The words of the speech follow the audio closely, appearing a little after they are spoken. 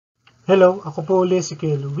Hello, ako po ulit si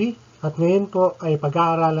Kuya Louie at ngayon po ay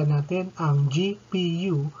pag-aaralan natin ang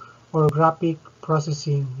GPU or Graphic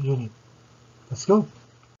Processing Unit. Let's go!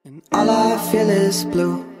 And all I feel is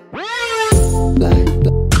blue.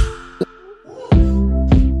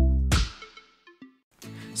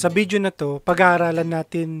 Sa video na to, pag-aaralan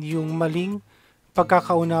natin yung maling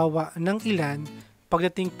pagkakaunawa ng ilan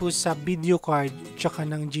pagdating po sa video card tsaka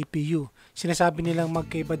ng GPU. Sinasabi nilang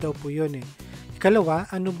magkaiba daw po yun eh. Ikalawa,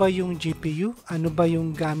 ano ba yung GPU? Ano ba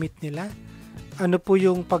yung gamit nila? Ano po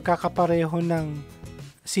yung pagkakapareho ng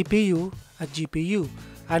CPU at GPU?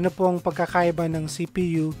 Ano po ang pagkakaiba ng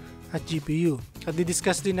CPU at GPU? At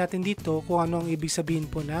didiscuss din natin dito kung ano ang ibig sabihin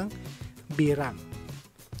po ng VRAM.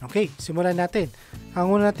 Okay, simulan natin.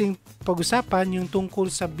 Ang una nating pag-usapan yung tungkol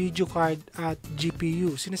sa video card at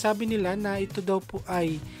GPU. Sinasabi nila na ito daw po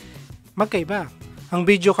ay magkaiba. Ang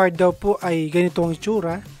video card daw po ay ganito ang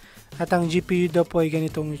itsura at ang GPU daw po ay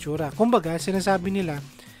ganitong itsura. Kumbaga, sinasabi nila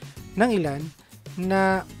ng ilan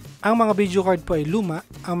na ang mga video card po ay luma,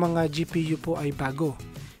 ang mga GPU po ay bago.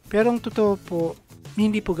 Pero ang totoo po,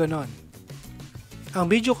 hindi po ganon. Ang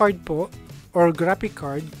video card po or graphic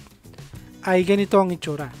card ay ganito ang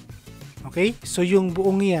itsura. Okay? So yung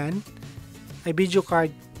buong yan ay video card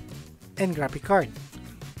and graphic card.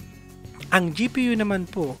 Ang GPU naman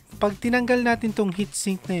po, pag tinanggal natin tong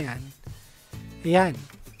heatsink na yan, ayan.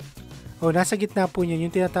 O nasa gitna po niyan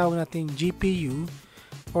yung tinatawag nating GPU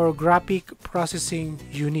or Graphic Processing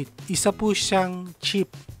Unit. Isa po siyang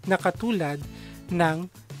chip na katulad ng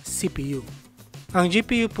CPU. Ang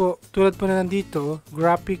GPU po, tulad po na nandito,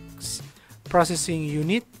 Graphics Processing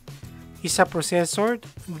Unit, is a processor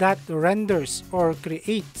that renders or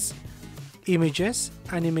creates images,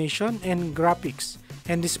 animation, and graphics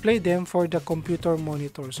and display them for the computer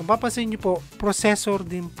monitor. So, papansin niyo po, processor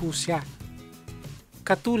din po siya.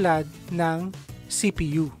 Katulad ng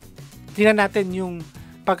CPU. Tingnan natin yung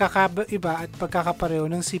pagkakaiba at pagkakapareho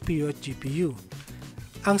ng CPU at GPU.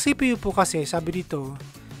 Ang CPU po kasi, sabi dito,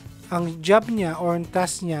 ang job niya or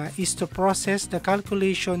task niya is to process the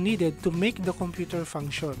calculation needed to make the computer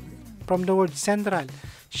function. From the word central,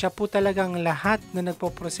 siya po talagang lahat na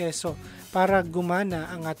nagpoproseso para gumana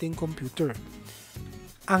ang ating computer.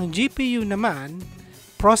 Ang GPU naman,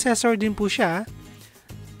 processor din po siya,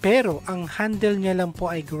 pero ang handle niya lang po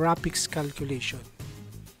ay graphics calculation.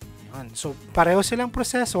 Yan. So, pareho silang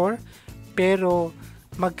processor, pero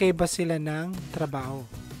magkaiba sila ng trabaho.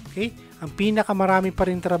 Okay? Ang pinakamarami pa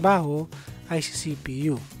rin trabaho ay si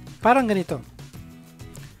CPU. Parang ganito.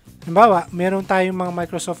 Halimbawa, meron tayong mga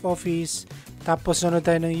Microsoft Office, tapos nanonood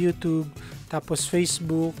tayo ng YouTube, tapos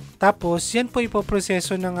Facebook, tapos yan po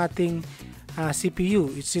ipoproseso ng ating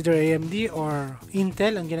CPU. It's either AMD or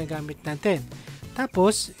Intel ang ginagamit natin.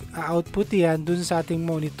 Tapos, output yan dun sa ating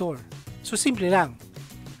monitor. So, simple lang.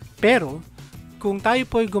 Pero, kung tayo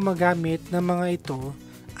po ay gumagamit ng mga ito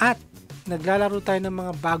at naglalaro tayo ng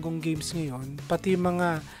mga bagong games ngayon, pati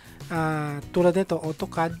mga tulad nito,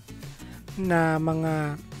 AutoCAD na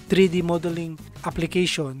mga 3D modeling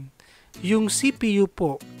application, yung CPU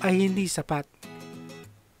po ay hindi sapat.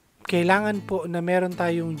 Kailangan po na meron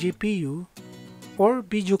tayong GPU or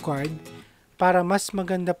video card para mas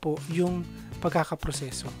maganda po yung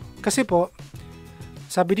pagkakaproseso. Kasi po,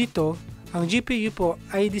 sabi dito, ang GPU po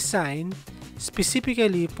ay designed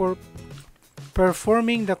specifically for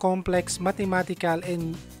performing the complex mathematical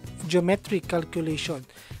and geometric calculation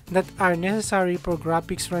that are necessary for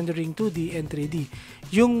graphics rendering 2D and 3D.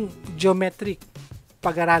 Yung geometric,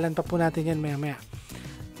 pag-aralan pa po natin yan maya-maya.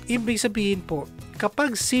 Ibig sabihin po,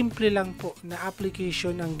 kapag simple lang po na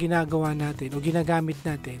application ang ginagawa natin o ginagamit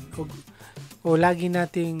natin o lagi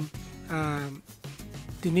nating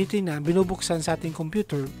tinitingnan, binubuksan sa ating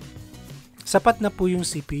computer, sapat na po yung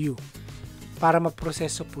CPU para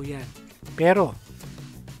maproseso po yan. Pero,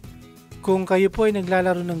 kung kayo po ay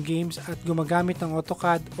naglalaro ng games at gumagamit ng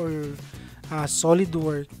AutoCAD or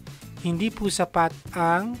SolidWorks, hindi po sapat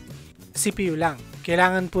ang CPU lang.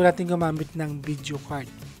 Kailangan po natin gumamit ng video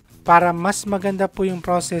card para mas maganda po yung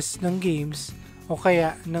process ng games o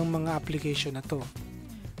kaya ng mga application na to.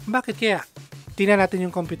 Bakit kaya? Tingnan natin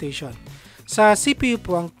yung computation. Sa CPU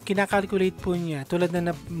po, ang kinakalculate po niya, tulad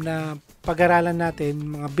na pag-aralan natin,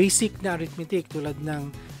 mga basic na arithmetic tulad ng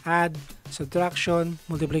add, subtraction,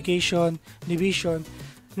 multiplication, division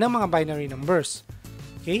ng mga binary numbers.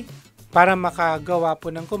 Okay? Para makagawa po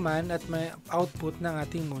ng command at may output ng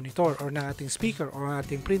ating monitor or ng ating speaker or ng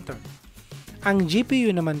ating printer. Ang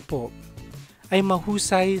GPU naman po ay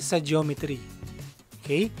mahusay sa geometry.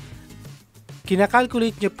 Okay?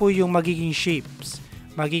 Kinakalculate niya po yung magiging shapes,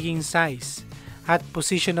 magiging size, at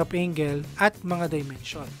position of angle at mga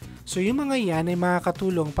dimension. So yung mga yan ay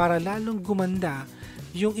makakatulong para lalong gumanda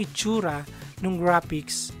yung itsura ng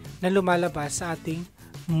graphics na lumalabas sa ating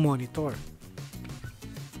monitor.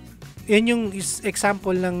 Yan yung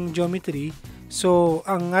example ng geometry. So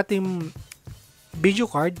ang ating video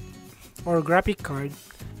card or graphic card,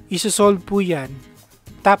 isosolve po yan.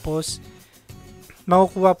 Tapos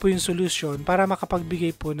makukuha po yung solution para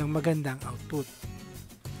makapagbigay po ng magandang output.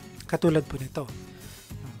 Katulad po nito.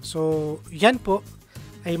 So, yan po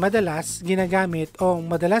ay madalas ginagamit o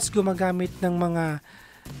madalas gumagamit ng mga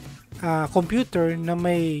computer na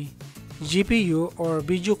may GPU or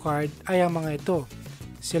video card ay ang mga ito.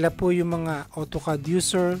 Sila po yung mga AutoCAD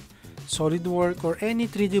user, SolidWorks or any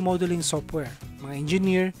 3D modeling software, mga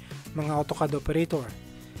engineer, mga AutoCAD operator.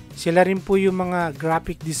 Sila rin po yung mga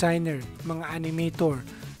graphic designer, mga animator,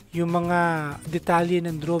 yung mga detalye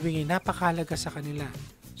ng drawing ay napakahalaga sa kanila.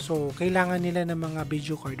 So, kailangan nila ng mga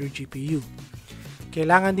video card or GPU.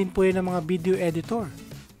 Kailangan din po yun ng mga video editor.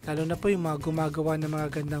 Lalo na po yung mga gumagawa ng mga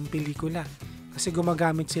gandang pelikula. Kasi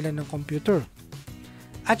gumagamit sila ng computer.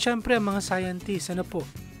 At syempre, ang mga scientists, ano po?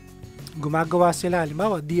 Gumagawa sila,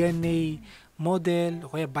 halimbawa, DNA model,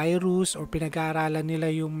 o kaya virus, o pinag-aaralan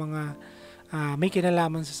nila yung mga may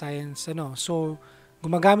kinalaman sa science. So,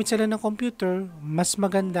 gumagamit sila ng computer, mas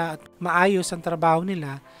maganda at maayos ang trabaho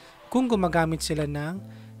nila kung gumagamit sila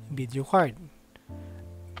ng video card.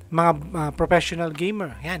 Mga professional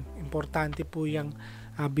gamer, yan, importante po yung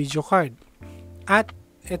video card. At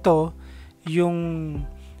ito, yung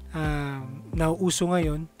nauuso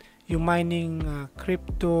ngayon, yung mining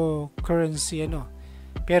cryptocurrency,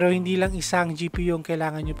 Pero hindi lang isang GPU ang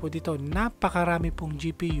kailangan nyo po dito. Napakarami pong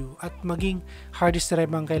GPU at maging hard disk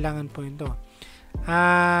drive ang kailangan po ito.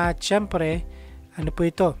 At syempre, ano po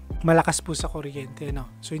ito? Malakas po sa kuryente.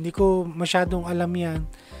 So hindi ko masyadong alam yan,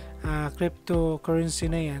 cryptocurrency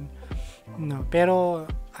na yan. Pero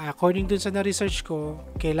according dun sa na-research ko,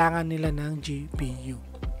 kailangan nila ng GPU.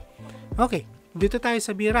 Okay, dito tayo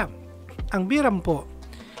sa VRAM. Ang VRAM po,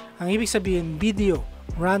 ang ibig sabihin, Video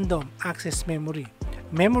Random Access Memory.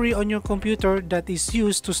 Memory on your computer that is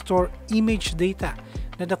used to store image data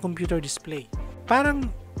na the computer display.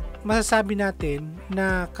 Parang masasabi natin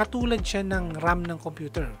na katulad siya ng RAM ng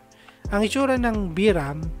computer. Ang itsura ng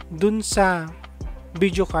VRAM dun sa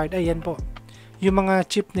video card ay yan po. Yung mga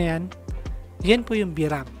chip na yan po yung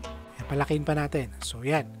VRAM. Palakihin pa natin. So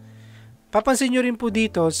yan. Papansin nyo rin po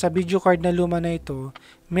dito sa video card na luma na ito,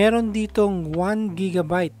 meron ditong 1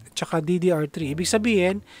 GB tsaka DDR3. Ibig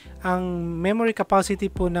sabihin, ang memory capacity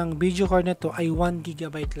po ng video card na to ay 1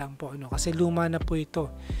 GB lang po. Kasi luma na po ito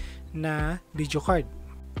na video card.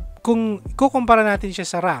 Kung kukumpara natin siya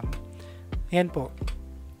sa RAM, yan po.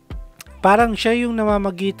 Parang siya yung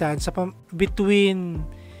namamagitan sa between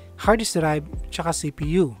hard disk drive tsaka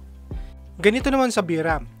CPU. Ganito naman sa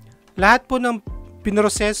VRAM. Lahat po ng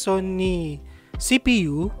pinroseso ni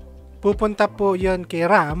CPU, pupunta po yan kay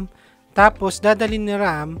RAM, tapos dadalhin ni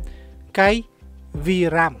RAM kay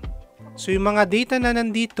VRAM. So yung mga data na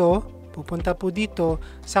nandito, pupunta po dito,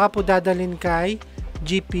 saka po dadalhin kay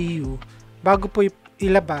GPU bago po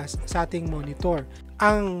ilabas sa ating monitor.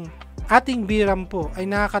 Ang ating VRAM po ay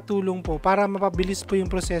nakakatulong po para mapabilis po yung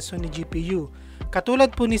proseso ni GPU.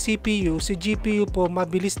 Katulad po ni CPU, si GPU po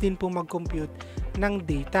mabilis din po mag-compute ng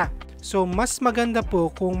data. So, mas maganda po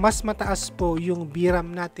kung mas mataas po yung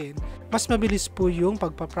VRAM natin, mas mabilis po yung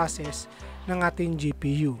pagpaprocess ng ating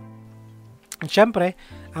GPU. At syempre,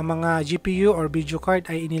 ang mga GPU or video card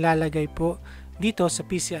ay inilalagay po dito sa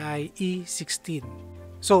PCIe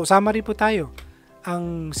 16. So, summary po tayo.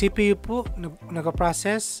 Ang CPU po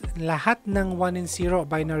nag-process lahat ng 1 and 0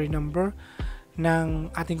 binary number ng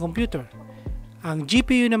ating computer. Ang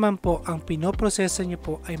GPU naman po, ang pinoprosesa nyo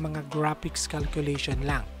po ay mga graphics calculation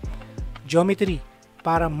lang. Geometry,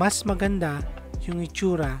 para mas maganda yung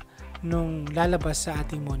itsura nung lalabas sa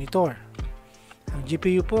ating monitor. Ang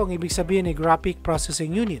GPU po, ang ibig sabihin ay Graphic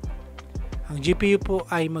Processing Unit. Ang GPU po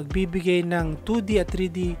ay magbibigay ng 2D at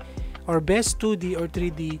 3D or best 2D or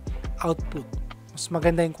 3D output. Mas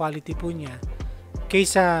maganda yung quality po niya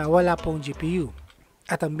kaysa wala pong GPU.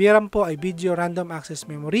 At ang VRAM po ay Video Random Access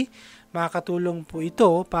Memory. Makakatulong po ito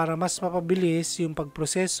para mas mapabilis yung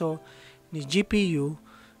pagproseso ni GPU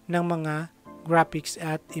ng mga graphics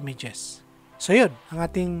at images. So yun, ang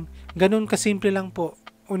ating ganun kasimple lang po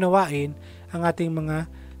unawain ang ating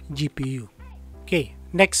mga GPU. Okay,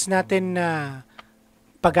 next natin na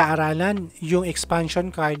pag-aaralan yung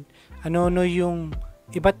expansion card. Ano yung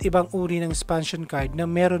iba't ibang uri ng expansion card na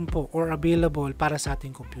meron po or available para sa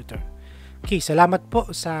ating computer. Okay, salamat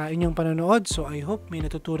po sa inyong panonood. So I hope may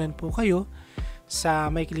natutunan po kayo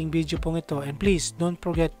sa maikling video pong ito. And please don't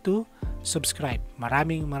forget to subscribe.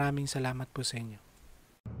 Maraming salamat po sa inyo.